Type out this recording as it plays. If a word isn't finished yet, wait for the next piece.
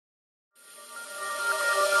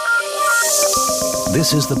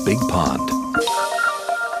This is The Big Pond.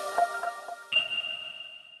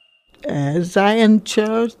 Zion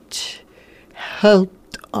Church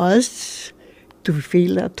helped us to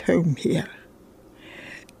feel at home here.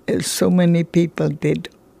 So many people did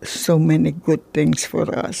so many good things for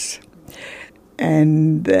us.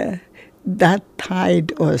 And that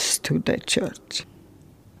tied us to the church.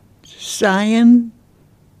 Zion,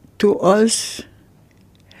 to us,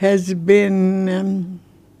 has been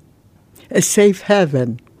a safe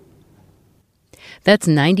haven. That's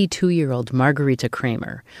 92-year-old Margarita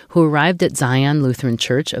Kramer, who arrived at Zion Lutheran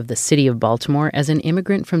Church of the city of Baltimore as an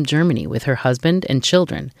immigrant from Germany with her husband and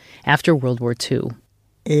children after World War II.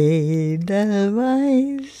 Edelweiss,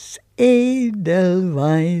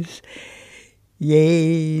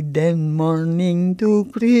 jeden Morning du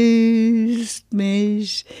grüßt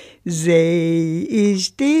mich, seh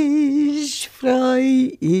ich dich,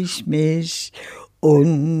 freu ich mich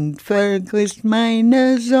und vergiss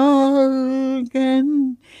meine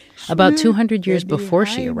Sorgen. About 200 years before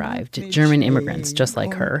she arrived, German immigrants, just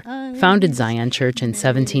like her, founded Zion Church in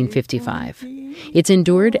 1755. It's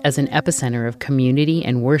endured as an epicenter of community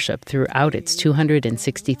and worship throughout its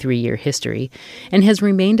 263-year history and has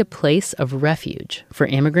remained a place of refuge for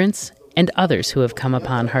immigrants and others who have come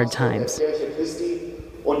upon hard times.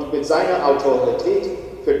 Und mit seiner Autorität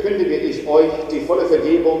verkündige ich euch die volle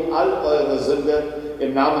Vergebung all eurer Sünde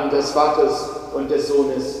im Namen des Vaters und des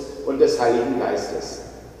Sohnes und des Heiligen Geistes.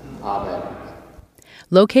 Amen.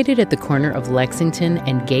 Located at the corner of Lexington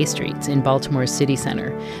and Gay Streets in Baltimore's city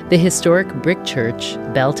center, the historic brick church,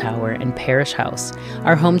 bell tower, and parish house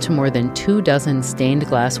are home to more than 24 stained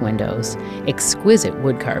glass windows, exquisite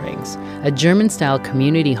wood carvings, a German-style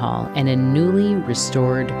community hall, and a newly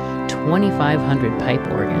restored 2,500 pipe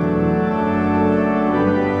organ.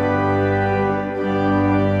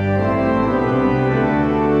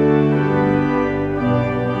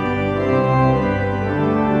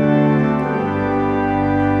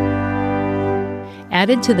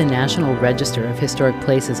 Added to the National Register of Historic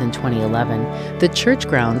Places in 2011, the church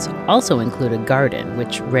grounds also include a garden,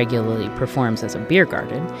 which regularly performs as a beer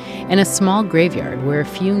garden, and a small graveyard where a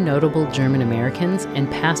few notable German Americans and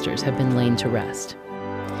pastors have been laid to rest.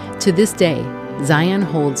 To this day, Zion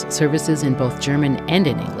holds services in both German and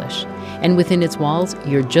in English, and within its walls,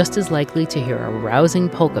 you're just as likely to hear a rousing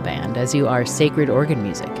polka band as you are sacred organ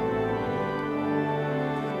music.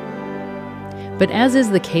 But as is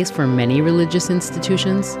the case for many religious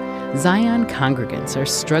institutions, Zion congregants are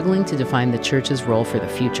struggling to define the church's role for the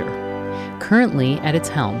future. Currently at its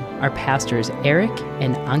helm are pastors Eric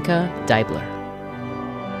and Anka Deibler.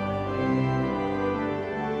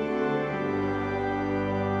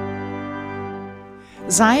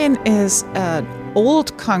 Zion is an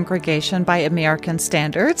old congregation by American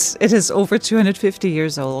standards. It is over 250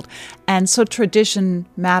 years old, and so tradition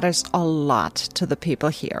matters a lot to the people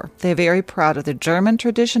here. They're very proud of the German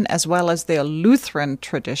tradition as well as their Lutheran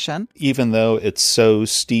tradition. Even though it's so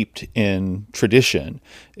steeped in tradition,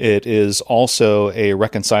 it is also a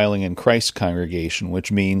reconciling in Christ congregation,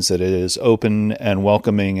 which means that it is open and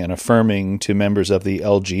welcoming and affirming to members of the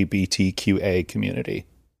LGBTQA community.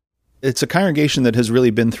 It's a congregation that has really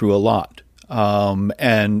been through a lot,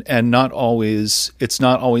 and not always. It's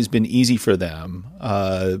not always been easy for them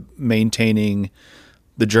maintaining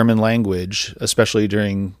the German language, especially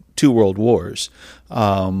during 2 world wars,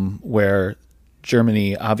 where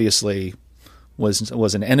Germany obviously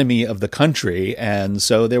was an enemy of the country, and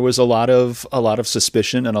so there was a lot of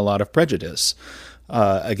suspicion and a lot of prejudice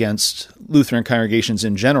against Lutheran congregations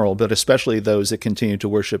in general, but especially those that continued to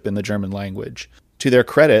worship in the German language. To their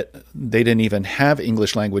credit, they didn't even have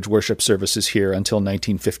English language worship services here until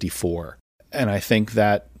 1954. And I think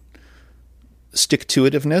that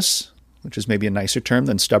stick-to-itiveness, which is maybe a nicer term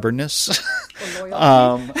than stubbornness,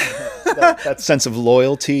 that sense of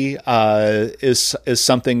loyalty is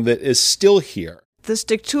something that is still here. The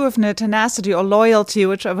stick-to-itiveness, tenacity, or loyalty,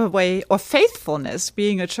 whichever way, or faithfulness,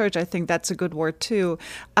 being a church, I think that's a good word too,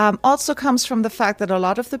 also comes from the fact that a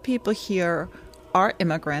lot of the people here are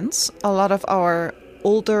immigrants. A lot of our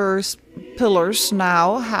older pillars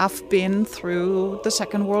now have been through the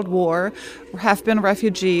Second World War, have been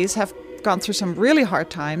refugees, have gone through some really hard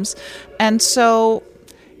times. And so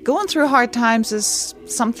going through hard times is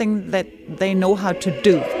something that they know how to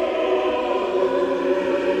do.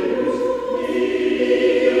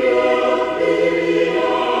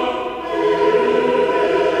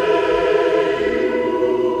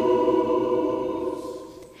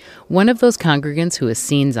 One of those congregants who has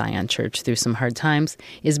seen Zion Church through some hard times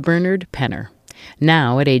is Bernard Penner.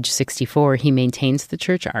 Now, at age 64, he maintains the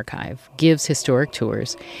church archive, gives historic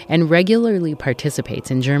tours, and regularly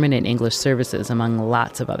participates in German and English services among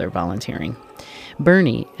lots of other volunteering.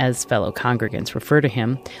 Bernie, as fellow congregants refer to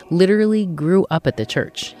him, literally grew up at the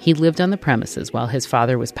church. He lived on the premises while his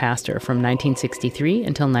father was pastor from 1963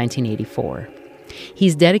 until 1984.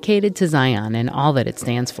 He's dedicated to Zion and all that it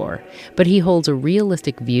stands for, but he holds a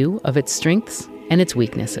realistic view of its strengths and its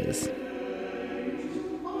weaknesses.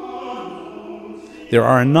 There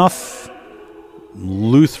are enough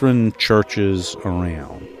Lutheran churches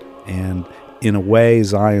around, and in a way,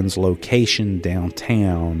 Zion's location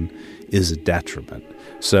downtown is a detriment.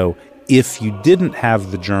 So if you didn't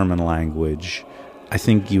have the German language, I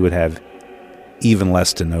think you would have even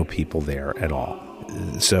less to know people there at all.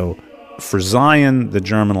 So for Zion, the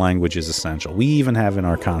German language is essential. We even have in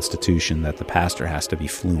our constitution that the pastor has to be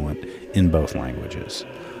fluent in both languages.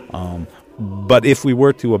 But if we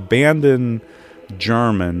were to abandon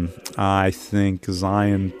German, I think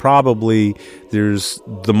Zion probably,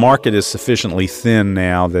 the market is sufficiently thin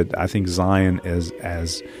now that I think Zion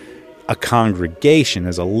as a congregation,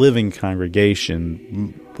 as a living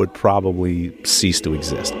congregation, would probably cease to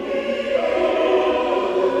exist.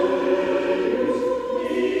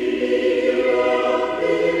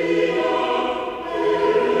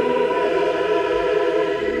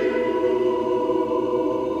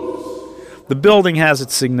 The building has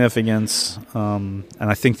its significance, and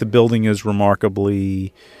I think the building is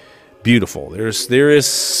remarkably beautiful. There is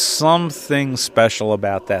something special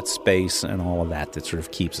about that space and all of that sort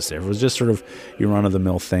of keeps us there. If it was just sort of your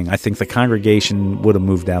run-of-the-mill thing, I think the congregation would have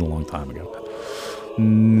moved out a long time ago.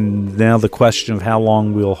 Now the question of how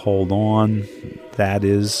long we'll hold on, that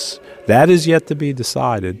is yet to be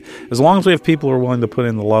decided. As long as we have people who are willing to put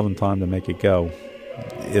in the love and time to make it go,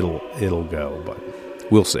 it'll go, but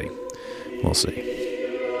we'll see. We'll see.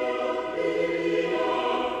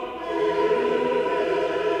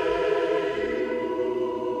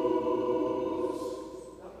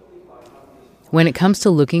 When it comes to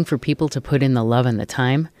looking for people to put in the love and the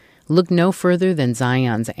time, look no further than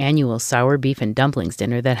Zion's annual sour beef and dumplings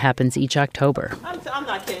dinner that happens each October. I'm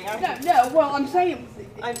not kidding. I'm saying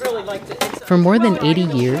I'd really like to. For more than 80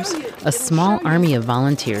 years, a small army of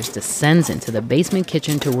volunteers descends into the basement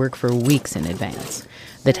kitchen to work for weeks in advance.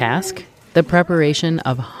 The task? The preparation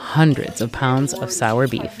of hundreds of pounds of sour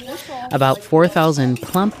beef, about 4,000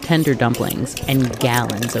 plump, tender dumplings, and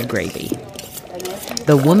gallons of gravy.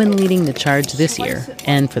 The woman leading the charge this year,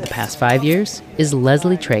 and for the past 5 years, is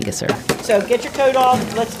Leslie Trageser. So get your coat off.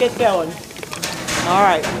 Let's get going. All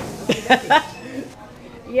right.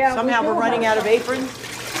 yeah. Somehow we're running out of aprons.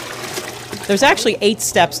 There's actually 8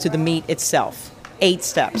 steps to the meat itself. 8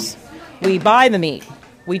 steps. We buy the meat.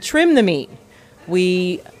 We trim the meat.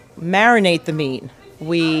 We marinate the meat.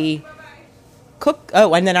 We cook.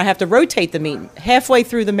 Oh, and then I have to rotate the meat. Halfway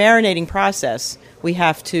through the marinating process, we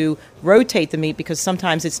have to rotate the meat because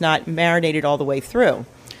sometimes it's not marinated all the way through.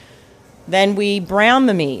 Then we brown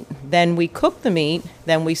the meat. Then we cook the meat.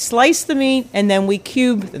 Then we slice the meat. And then we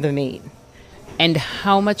cube the meat. And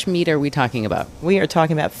how much meat are we talking about? We are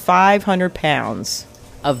talking about 500 pounds.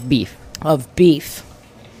 Of beef. Of beef.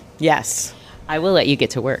 Yes. I will let you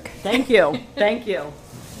get to work. Thank you. Thank you.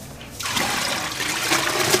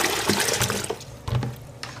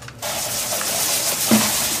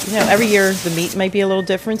 You know, every year the meat might be a little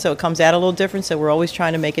different, so it comes out a little different, so we're always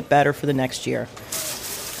trying to make it better for the next year.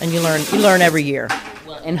 And you learn every year.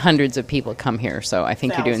 And hundreds of people come here, so I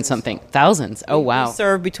think Thousands. You're doing something. Thousands? Oh, wow. We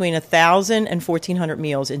serve between 1,000 and 1,400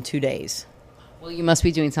 meals in 2 days. Well, you must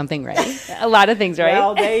be doing something right. A lot of things, right?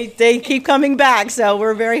 Well, they keep coming back, so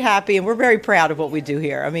we're very happy, and we're very proud of what we do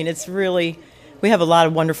here. I mean, it's really... We have a lot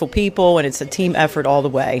of wonderful people, and it's a team effort all the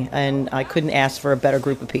way, and I couldn't ask for a better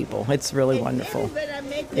group of people. It's really wonderful.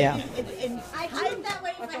 Yeah.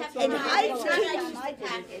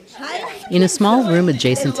 In a small room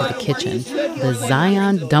adjacent to the kitchen, the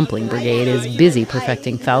Zion Dumpling Brigade is busy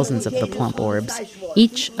perfecting thousands of the plump orbs,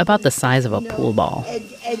 each about the size of a pool ball.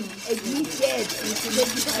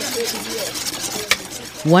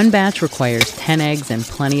 One batch requires 10 eggs and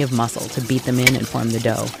plenty of muscle to beat them in and form the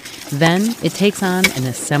dough. Then it takes on an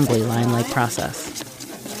assembly line-like process.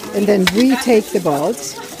 And then we take the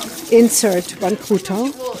balls, insert one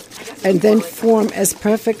crouton, and then form as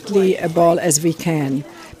perfectly a ball as we can.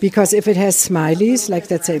 Because if it has smileys, like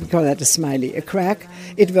let's say we call that a smiley, a crack,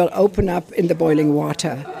 it will open up in the boiling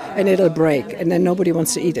water and it'll break, and then nobody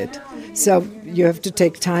wants to eat it. So you have to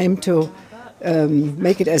take time to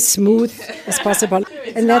make it as smooth as possible.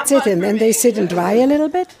 And that's it. And then they sit and dry a little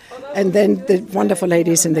bit. And then the wonderful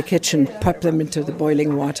ladies in the kitchen pop them into the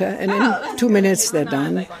boiling water. And in 2 minutes they're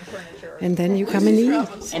done. and then you come and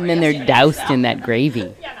eat. And then they're doused in that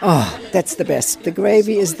gravy. Oh, that's the best. The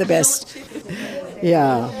gravy is the best.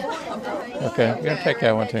 Yeah. Okay, I'm gonna take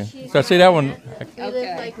that one too. So see that one.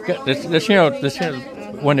 Okay. This here,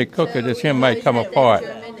 when they cook it, this here might come apart.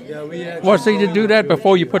 Well, see, to do that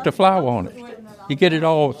before you put the flour on it, you get it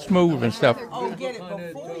all smooth and stuff.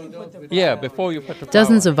 Yeah, before you put the flour.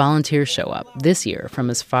 Dozens of volunteers show up this year from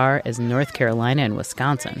as far as North Carolina and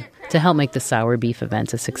Wisconsin to help make the sour beef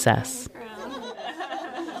event a success.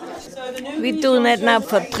 We're doing that now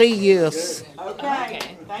for 3 years. Okay,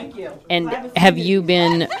 thank you. And have you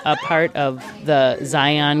been a part of the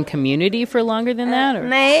Zion community for longer than that? Or?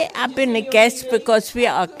 No, I've been a guest because we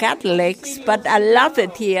are Catholics, but I love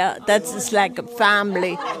it here. That's like a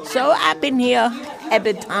family. So I've been here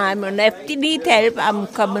every time, and if they need help, I'm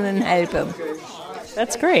coming and help them.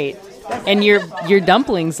 That's great. And your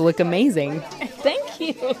dumplings look amazing. Thank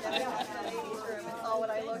you.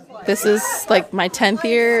 This is like my 10th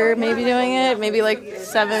year maybe doing it, maybe like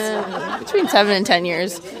between 7 and 10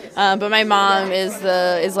 years. But my mom is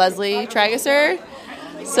Leslie Tragesser,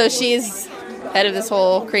 so she's head of this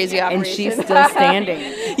whole crazy operation. And she's still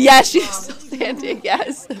standing. Yeah, she's still standing,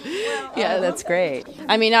 yes. Yeah, that's great.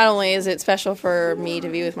 I mean, not only is it special for me to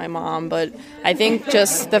be with my mom, but I think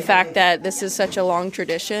just the fact that this is such a long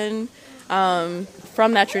tradition,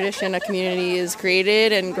 from that tradition a community is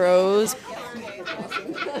created and grows.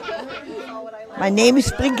 My name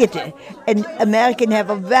is Brigitte, and Americans have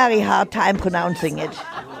a very hard time pronouncing it.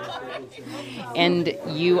 And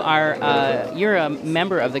you're a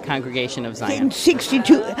member of the Congregation of Zion. Since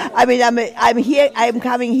 62. I mean, I'm here. I'm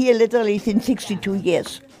coming here literally since 62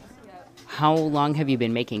 years. How long have you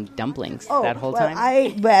been making dumplings that whole time?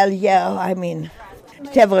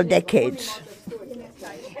 Several decades.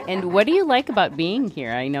 And what do you like about being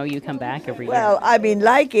here? I know you come back every year. Well,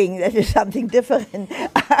 liking, that is something different.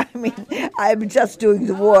 I'm just doing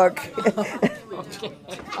the work.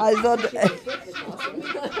 I thought...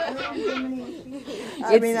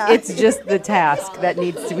 It's just the task that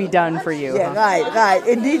needs to be done for you. Yeah, right.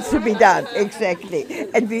 It needs to be done, exactly.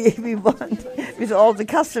 And we want, with all the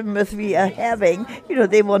customers we are having,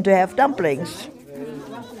 they want to have dumplings.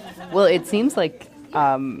 Well, it seems like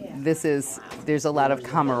there's a lot of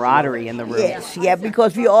camaraderie in the room. Yes,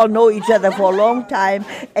 because we all know each other for a long time,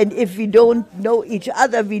 and if we don't know each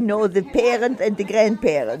other, we know the parents and the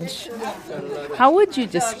grandparents. How would you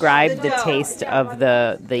describe the taste of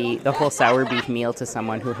the whole sour beef meal to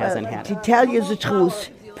someone who hasn't had it? To tell you the truth,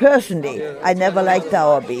 personally, I never liked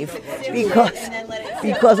sour beef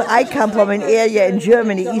because I come from an area in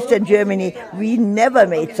Germany, Eastern Germany, we never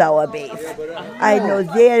made sour beef. I know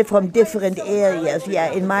they're from different areas.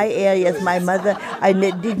 Yeah, in my areas, my mother, I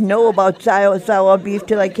didn't know about sour beef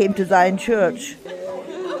till I came to Zion Church.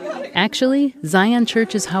 Actually, Zion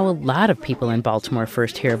Church is how a lot of people in Baltimore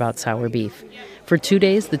first hear about sour beef. For 2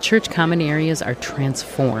 days, the church common areas are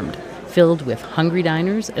transformed, filled with hungry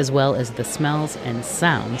diners as well as the smells and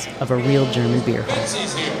sounds of a real German beer hall.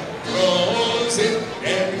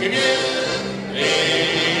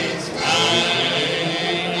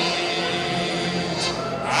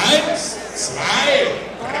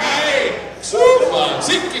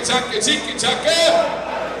 Zicke-zacke, zicke-zacke.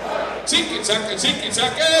 Zicke-zacke,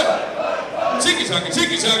 zicke-zacke. Zicke-zacke,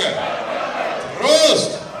 zicke-zacke.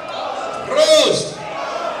 Prost! Prost!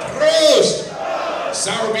 Prost!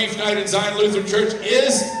 Sour beef night in Zion Lutheran Church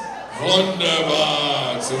is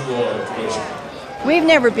wunderbar. It's a war tradition. We've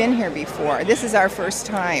never been here before. This is our first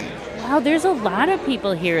time. Wow, there's a lot of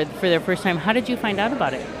people here for their first time. How did you find out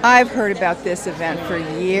about it? I've heard about this event for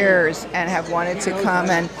years and have wanted to come,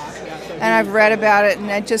 and I've read about it,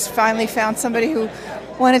 and I just finally found somebody who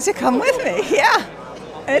wanted to come with me. Yeah,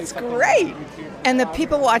 it's great. And the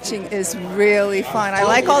people watching is really fun. I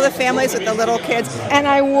like all the families with the little kids. And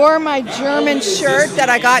I wore my German shirt that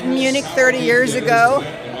I got in Munich 30 years ago.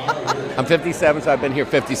 I'm 57, so I've been here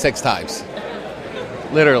 56 times.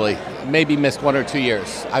 Literally. Maybe missed 1 or 2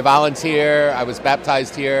 years. I volunteer, I was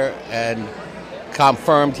baptized here, and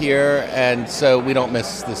confirmed here, and so we don't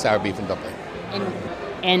miss the sour beef and dumpling.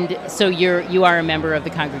 And so you are a member of the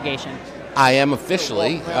congregation? I am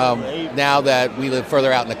officially. Now that we live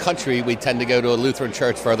further out in the country, we tend to go to a Lutheran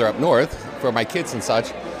church further up north for my kids and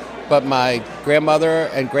such. But my grandmother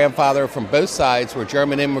and grandfather from both sides were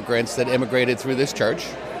German immigrants that immigrated through this church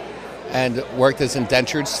and worked as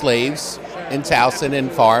indentured slaves in Towson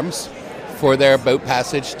and farms for their boat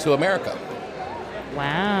passage to America.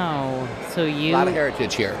 Wow. So a lot of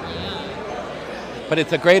heritage here. But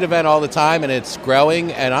it's a great event all the time, and it's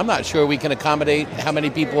growing, and I'm not sure we can accommodate how many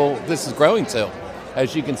people this is growing to.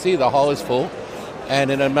 As you can see, the hall is full, and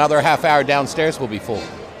in another half hour downstairs will be full.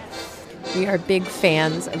 We are big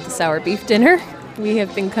fans of the sour beef dinner. We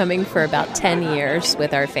have been coming for about 10 years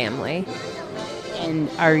with our family. And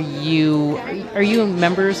are you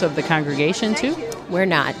members of the congregation too? We're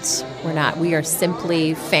not. We are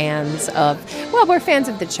simply fans of, we're fans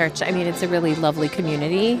of the church. I mean, it's a really lovely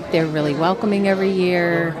community. They're really welcoming every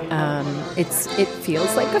year. It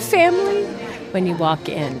feels like a family when you walk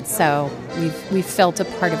in. So we've felt a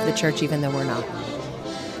part of the church even though we're not.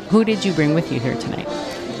 Who did you bring with you here tonight?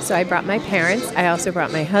 So I brought my parents. I also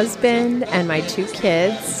brought my husband and my 2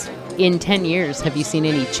 kids. In 10 years, have you seen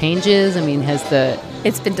any changes? I mean,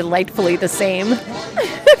 It's been delightfully the same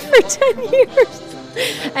for 10 years.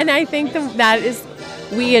 And I think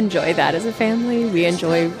we enjoy that as a family. We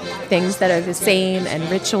enjoy things that are the same and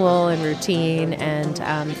ritual and routine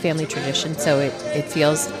and family tradition. So it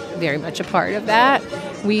feels very much a part of that.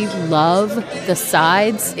 We love the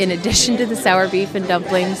sides in addition to the sour beef and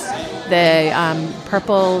dumplings. The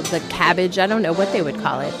the cabbage, I don't know what they would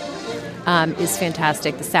call it, is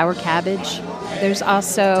fantastic. The sour cabbage. There's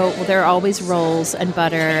also, there are always rolls and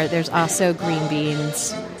butter. There's also green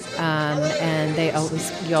beans. And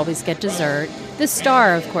you always get dessert. The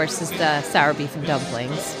star, of course, is the sour beef and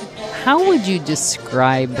dumplings. How would you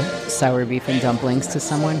describe sour beef and dumplings to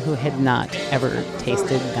someone who had not ever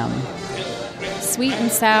tasted them? Sweet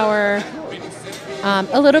and sour,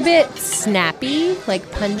 a little bit snappy, like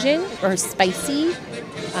pungent or spicy,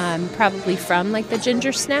 probably from like the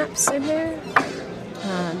ginger snaps in there.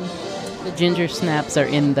 The ginger snaps are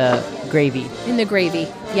in the gravy. In the gravy,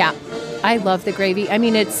 yeah. I love the gravy. I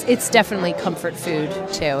mean, it's definitely comfort food,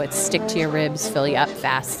 too. It's stick to your ribs, fill you up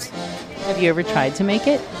fast. Have you ever tried to make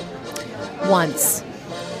it? Once.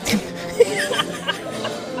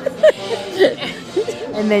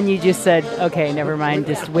 And then you just said, okay, never mind,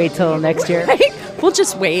 just wait till next year. Right? We'll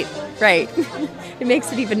just wait, right. It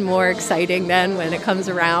makes it even more exciting then when it comes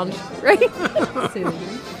around, right?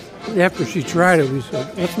 After she tried it, we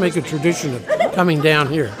said, let's make a tradition of coming down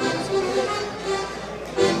here.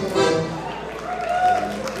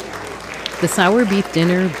 The sour beef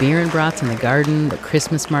dinner, beer and brats in the garden, the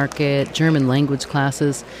Christmas market, German language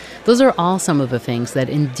classes, those are all some of the things that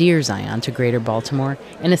endear Zion to Greater Baltimore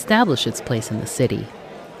and establish its place in the city.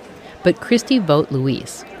 But Christy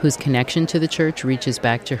Vogt-Louise, whose connection to the church reaches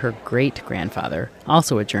back to her great-grandfather,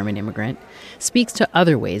 also a German immigrant, speaks to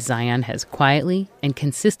other ways Zion has quietly and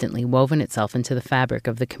consistently woven itself into the fabric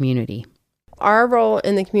of the community. Our role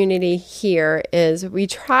in the community here is we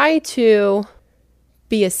try to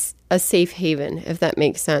be a safe haven, if that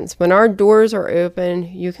makes sense. When our doors are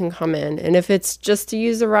open, you can come in. And if it's just to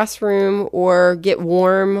use the restroom or get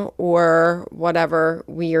warm or whatever,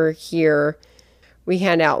 we are here. We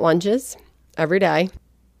hand out lunches every day.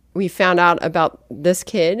 We found out about this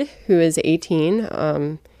kid who is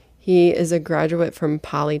 18. He is a graduate from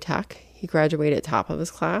Polytech. He graduated top of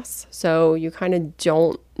his class. So you kind of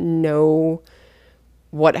don't know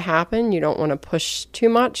what happened. You don't want to push too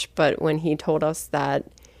much. But when he told us that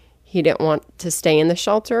he didn't want to stay in the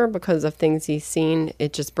shelter because of things he's seen,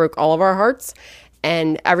 it just broke all of our hearts.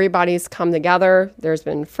 And everybody's come together. There's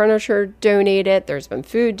been furniture donated. There's been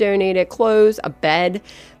food donated, clothes, a bed.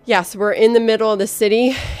 Yes, we're in the middle of the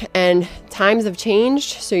city and times have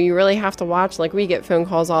changed. So you really have to watch. Like, we get phone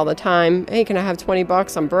calls all the time. Hey, can I have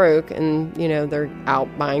 $20? I'm broke. And, they're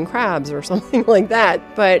out buying crabs or something like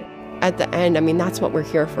that. But at the end, that's what we're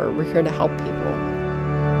here for. We're here to help people.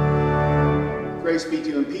 Grace be to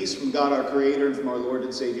you and peace from God our Creator and from our Lord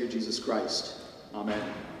and Savior Jesus Christ. Amen.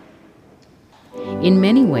 In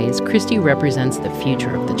many ways, Christy represents the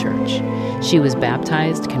future of the church. She was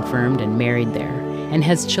baptized, confirmed, and married there, and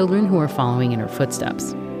has children who are following in her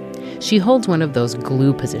footsteps. She holds one of those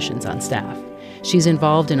glue positions on staff. She's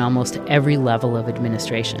involved in almost every level of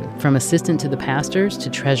administration, from assistant to the pastors to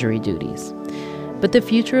treasury duties. But the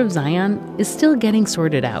future of Zion is still getting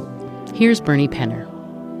sorted out. Here's Bernie Penner.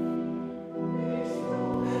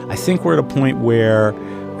 I think we're at a point where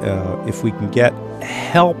if we can get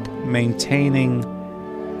help maintaining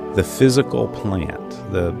the physical plant,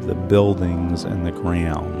 the buildings and the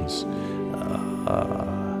grounds,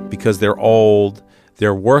 because they're old,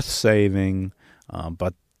 they're worth saving,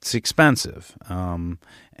 but it's expensive.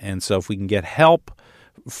 And so if we can get help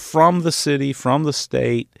from the city, from the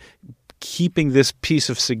state, keeping this piece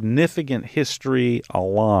of significant history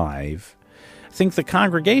alive, I think the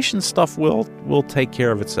congregation stuff will take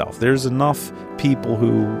care of itself. There's enough people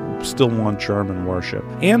who still want German worship.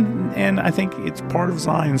 And I think it's part of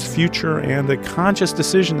Zion's future and a conscious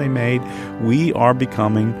decision they made. We are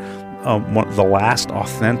becoming the last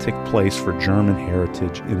authentic place for German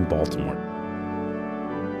heritage in Baltimore.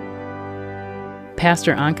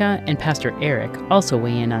 Pastor Anka and Pastor Eric also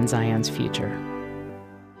weigh in on Zion's future.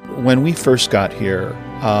 When we first got here,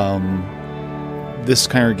 this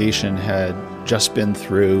congregation had just been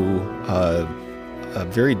through a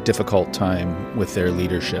very difficult time with their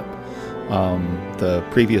leadership. The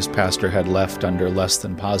previous pastor had left under less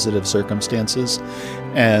than positive circumstances,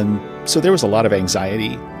 and so there was a lot of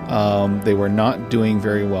anxiety. They were not doing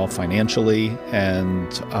very well financially,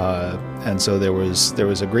 and so there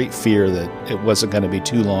was a great fear that it wasn't going to be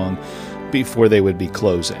too long before they would be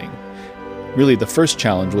closing. Really, the first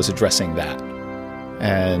challenge was addressing that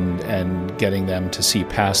and getting them to see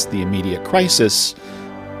past the immediate crisis,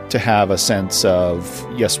 to have a sense of,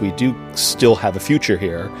 yes, we do still have a future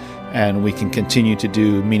here, and we can continue to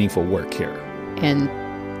do meaningful work here. And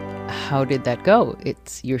how did that go?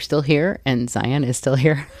 You're still here, and Zion is still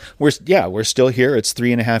here. We're still here. It's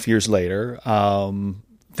 3.5 years later.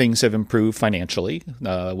 Things have improved financially,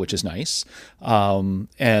 which is nice.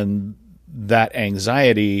 And that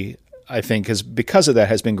anxiety, I think, because of that,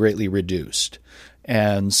 has been greatly reduced.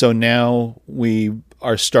 And so now we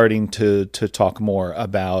are starting to talk more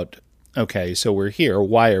about, okay, so we're here.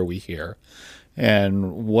 Why are we here?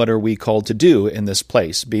 And what are we called to do in this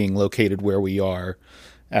place, being located where we are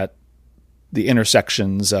at the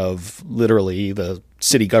intersections of literally the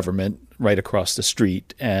city government right across the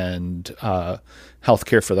street, and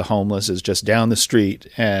healthcare for the homeless is just down the street,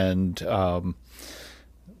 and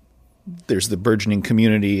there's the burgeoning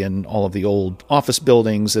community and all of the old office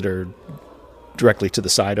buildings that are directly to the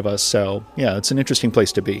side of us. So, yeah, it's an interesting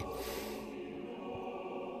place to be.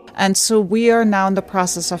 And so we are now in the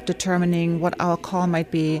process of determining what our call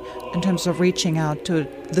might be in terms of reaching out to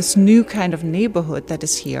this new kind of neighborhood that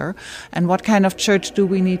is here, and what kind of church do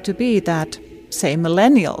we need to be that, say,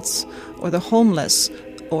 millennials or the homeless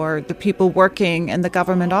or the people working in the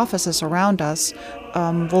government offices around us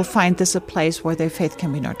will find this a place where their faith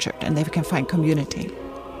can be nurtured and they can find community.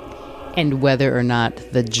 And whether or not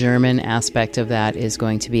the German aspect of that is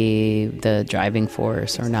going to be the driving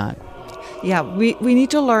force or not. Yeah, we need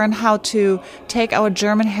to learn how to take our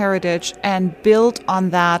German heritage and build on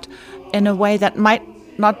that in a way that might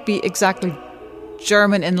not be exactly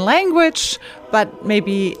German in language, but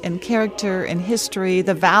maybe in character, in history,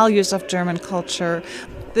 the values of German culture.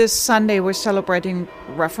 This Sunday we're celebrating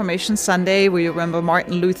Reformation Sunday. We remember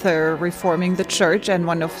Martin Luther reforming the church, and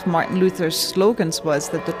one of Martin Luther's slogans was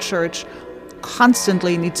that the church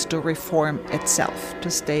constantly needs to reform itself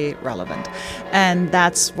to stay relevant. And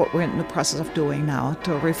that's what we're in the process of doing now,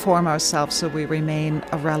 to reform ourselves so we remain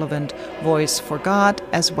a relevant voice for God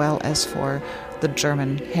as well as for the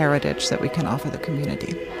German heritage that we can offer the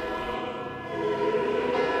community.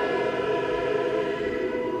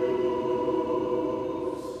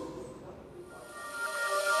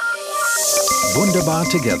 Wunderbar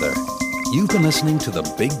together. You've been listening to The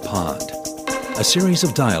Big Pond, a series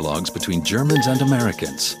of dialogues between Germans and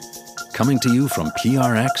Americans, coming to you from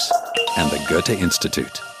PRX and the Goethe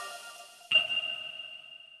Institute.